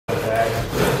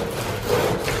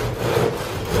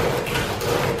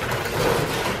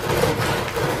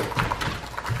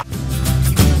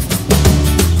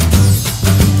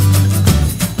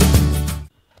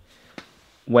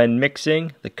When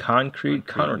mixing the concrete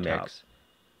countertop mix,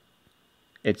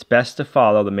 it's best to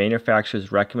follow the manufacturer's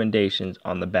recommendations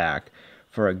on the back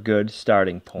for a good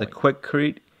starting point. The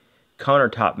quickcrete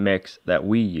countertop mix that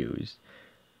we used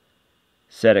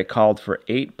said it called for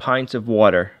 8 pints of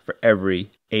water for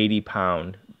every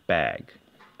 80-pound bag.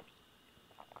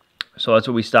 So that's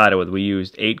what we started with. We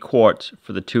used 8 quarts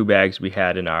for the 2 bags we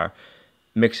had in our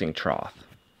mixing trough.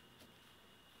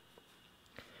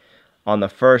 On the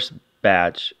first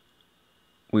batch,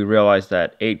 we realized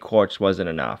that 8 quarts wasn't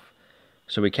enough.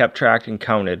 So we kept track and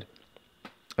counted,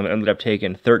 and ended up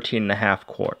taking 13.5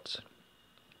 quarts.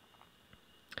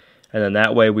 And then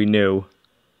that way we knew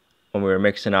when we were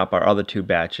mixing up our other 2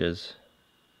 batches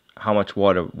how much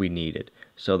water we needed.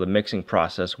 So the mixing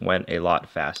process went a lot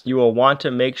faster. You will want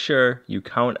to make sure you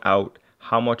count out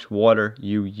how much water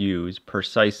you use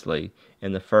precisely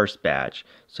in the first batch,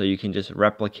 so you can just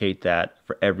replicate that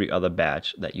for every other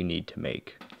batch that you need to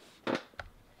make.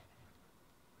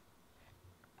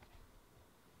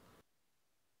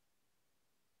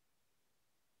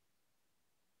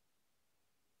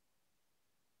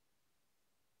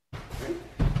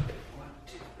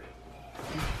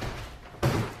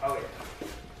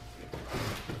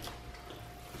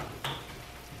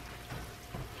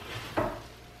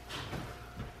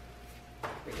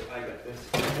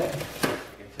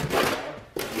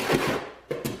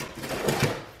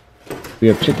 We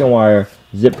have chicken wire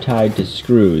zip tied to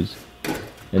screws,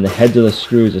 and the heads of the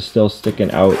screws are still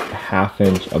sticking out a ½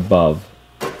 inch above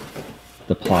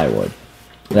the plywood.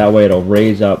 That way it'll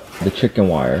raise up the chicken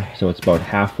wire so it's about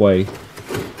halfway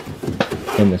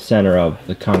in the center of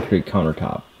the concrete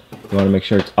countertop. You want to make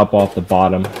sure it's up off the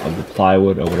bottom of the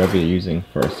plywood or whatever you're using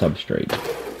for a substrate.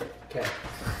 Okay.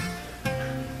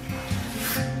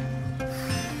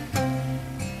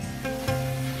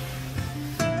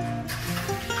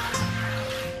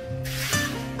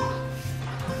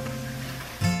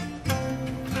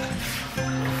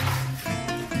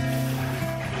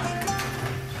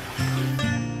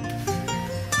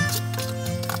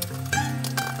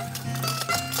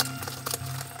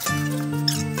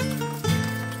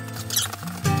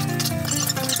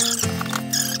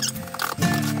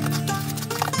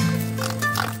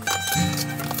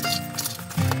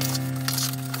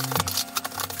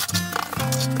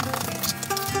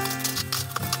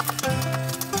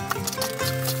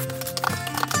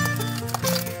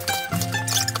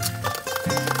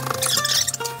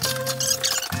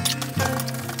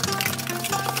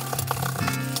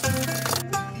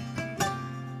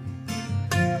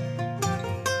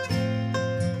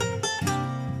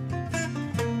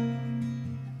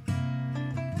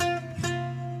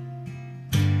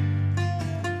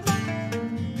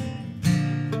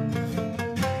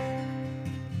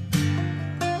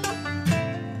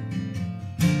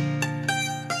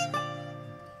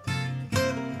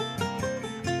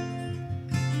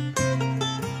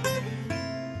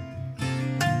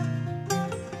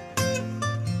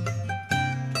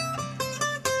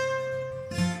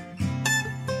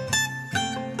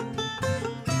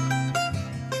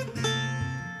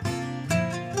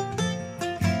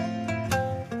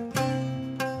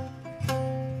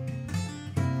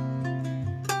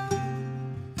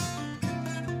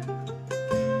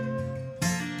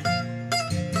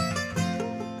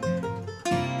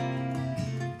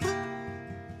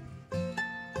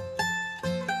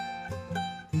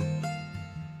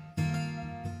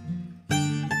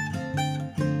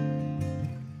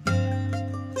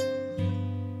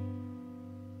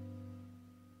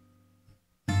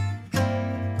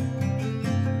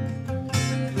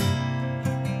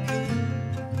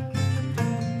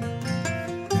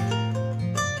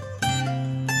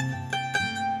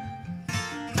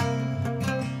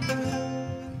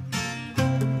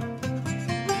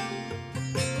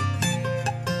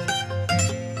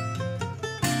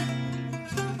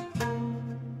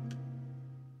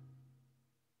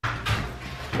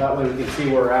 That way we can see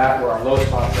where we're at, where our low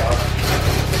spots are.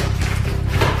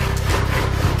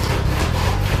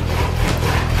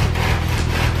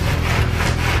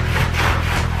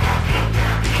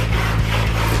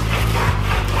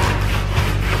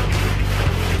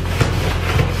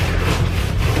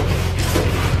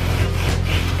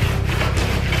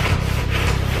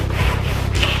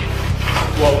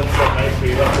 Well, it's so nice,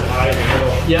 we left it high in the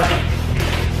middle. Yeah.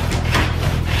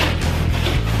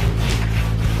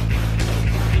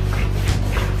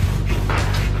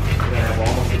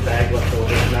 Bag left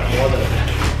over, not more than that.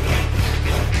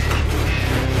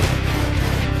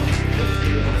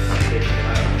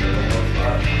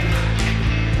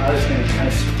 I'm just going to kind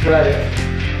of spread it.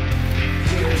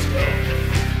 Cheers, go.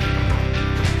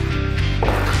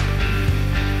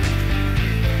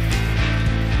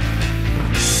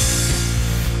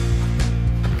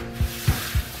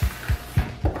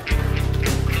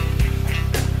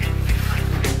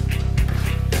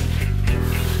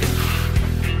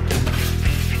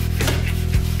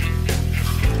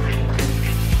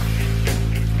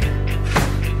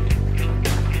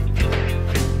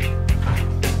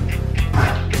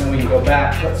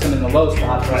 back, put some in the low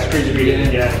spots, and screed it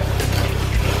again. Yeah.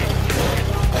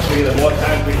 I figure the more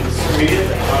times we can screed it,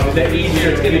 The easier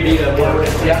it's going to be to work.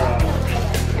 Yeah.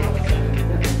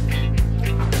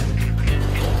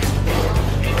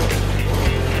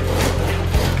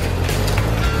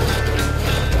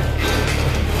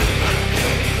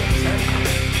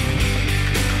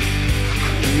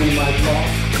 Minimize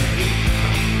loss.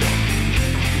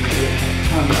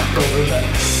 Time left over that.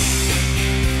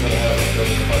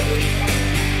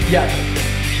 Yeah.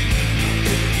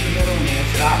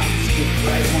 Stop. Skip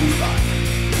right one spot.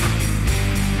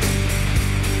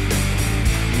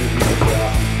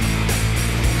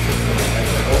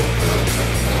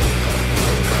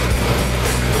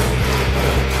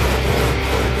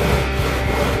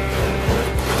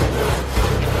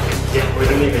 Yeah, we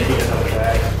didn't even need another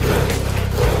bag.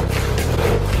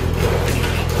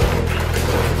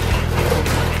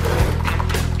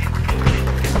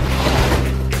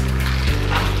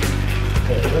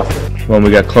 When we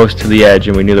got close to the edge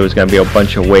and we knew there was going to be a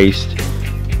bunch of waste,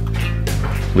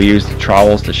 we used the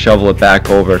trowels to shovel it back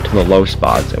over to the low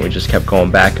spots, and we just kept going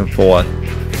back and forth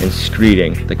and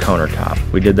screeding the countertop.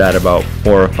 We did that about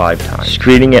 4 or 5 times.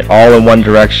 Screeding it all in one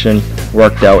direction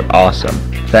worked out awesome.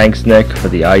 Thanks, Nick, for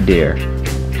the idea.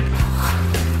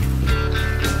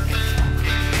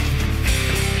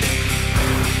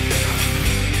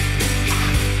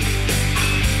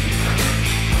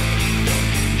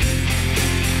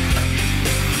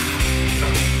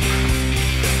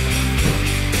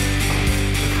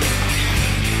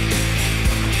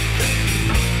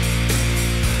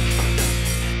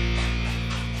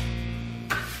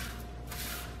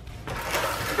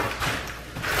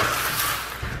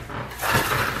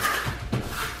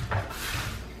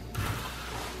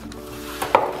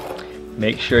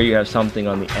 Make sure you have something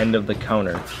on the end of the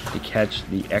counter to catch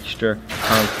the extra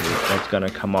concrete that's going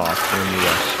to come off when you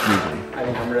are screeding. I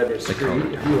think I'm ready to screed.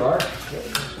 If you are.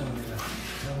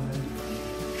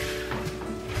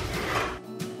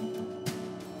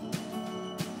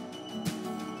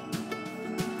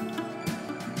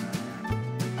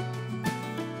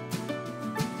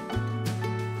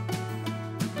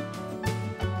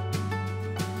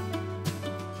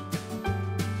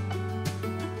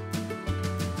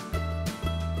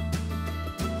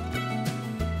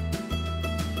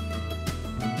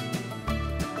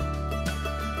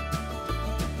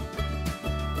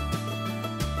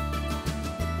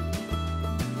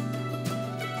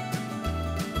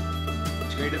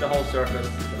 Screeded the whole surface,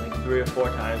 I think 3 or 4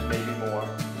 times, maybe more.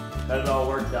 That it all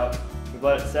worked out. We've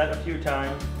let it set a few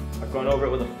times. I've gone over it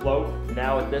with a float.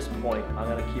 Now at this point, I'm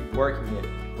going to keep working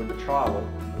it with the trowel,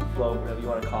 the float, whatever you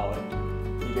want to call it.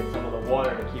 You get some of the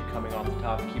water to keep coming off the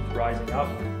top and keep rising up.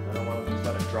 I don't want to just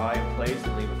let it dry in place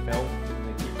and leave it film. I'm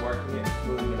going to keep working it and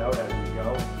smoothing it out as we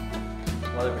go.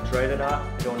 Whether it's right or not,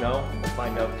 I don't know. We'll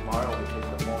find out tomorrow when we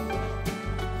take the home.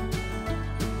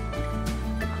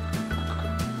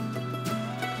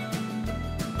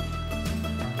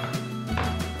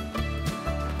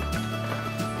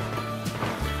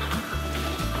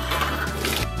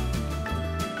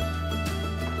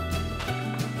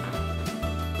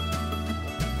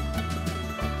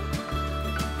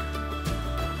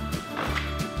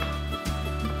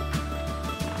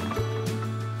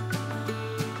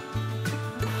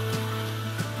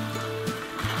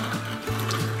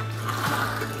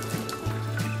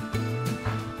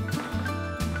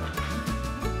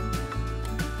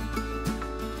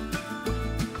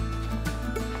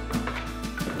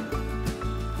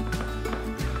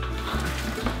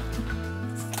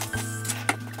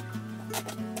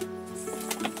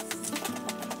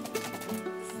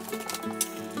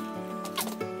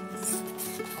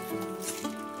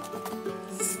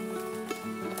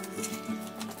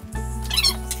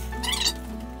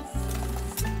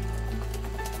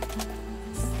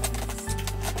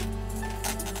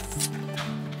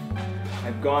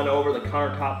 I've gone over the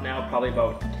countertop now probably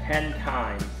about 10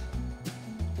 times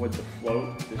with the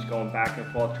float, just going back and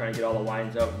forth trying to get all the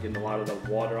lines out and getting a lot of the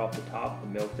water off the top, the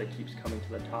milk that keeps coming to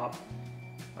the top.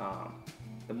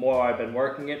 The more I've been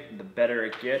working it, the better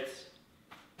it gets.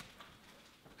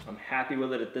 I'm happy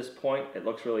with it at this point. It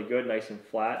looks really good, nice and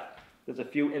flat. There's a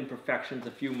few imperfections,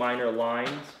 a few minor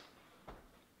lines.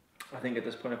 I think at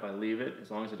this point if I leave it, as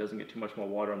long as it doesn't get too much more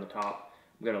water on the top,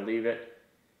 I'm going to leave it.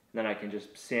 Then I can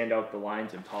just sand out the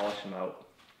lines and polish them out.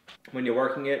 When you're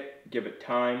working it, give it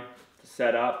time to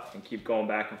set up and keep going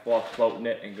back and forth, floating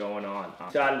it and going on.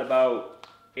 Started about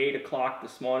 8 o'clock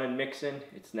this morning mixing.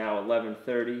 It's now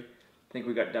 11:30. I think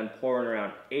we got done pouring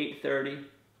around 8:30.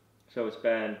 So it's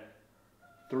been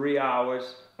 3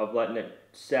 hours of letting it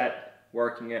set,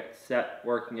 working it,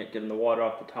 getting the water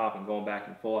off the top and going back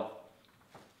and forth.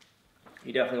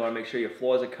 You definitely want to make sure your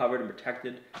floors are covered and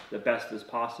protected the best as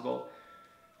possible.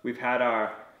 We've had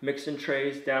our mixing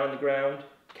trays down on the ground,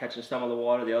 catching some of the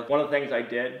water. One of the things I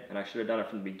did, and I should have done it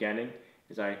from the beginning,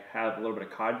 is I have a little bit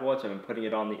of cardboard, so I've been putting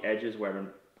it on the edges where I've been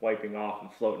wiping off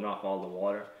and floating off all the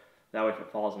water. That way if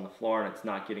it falls on the floor and it's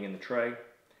not getting in the tray,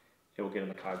 it will get in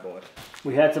the cardboard.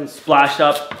 We had some splash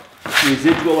up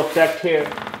residual effect here.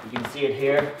 You can see it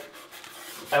here.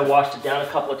 I washed it down a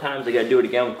couple of times. I gotta do it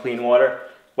again with clean water.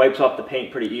 Wipes off the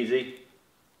paint pretty easy.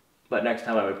 But next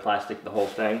time I would plastic the whole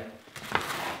thing.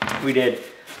 We did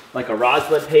like a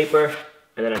rosin paper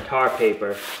and then a tar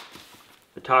paper.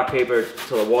 The tar paper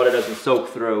so the water doesn't soak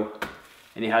through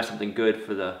and you have something good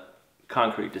for the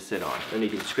concrete to sit on. Then you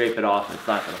can scrape it off and it's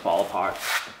not gonna fall apart.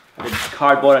 I did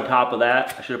cardboard on top of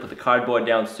that. I should have put the cardboard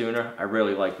down sooner. I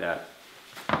really like that.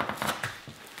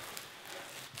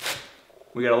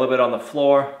 We got a little bit on the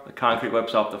floor. The concrete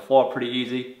wipes off the floor pretty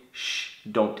easy. Shh,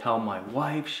 don't tell my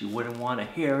wife. She wouldn't want to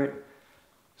hear it.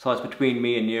 So it's between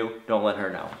me and you. Don't let her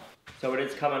know. So it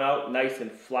is coming out nice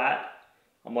and flat.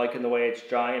 I'm liking the way it's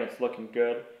drying. It's looking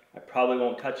good. I probably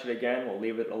won't touch it again. We'll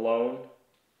leave it alone.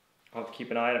 I'll have to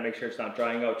keep an eye on it, make sure it's not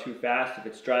drying out too fast. If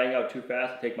it's drying out too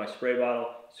fast, I'll take my spray bottle,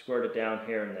 squirt it down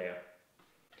here and there.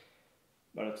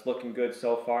 But it's looking good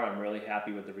so far. I'm really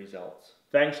happy with the results.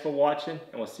 Thanks for watching,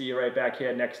 and we'll see you right back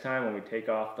here next time when we take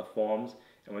off the forms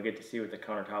and we get to see what the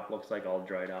countertop looks like all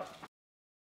dried up.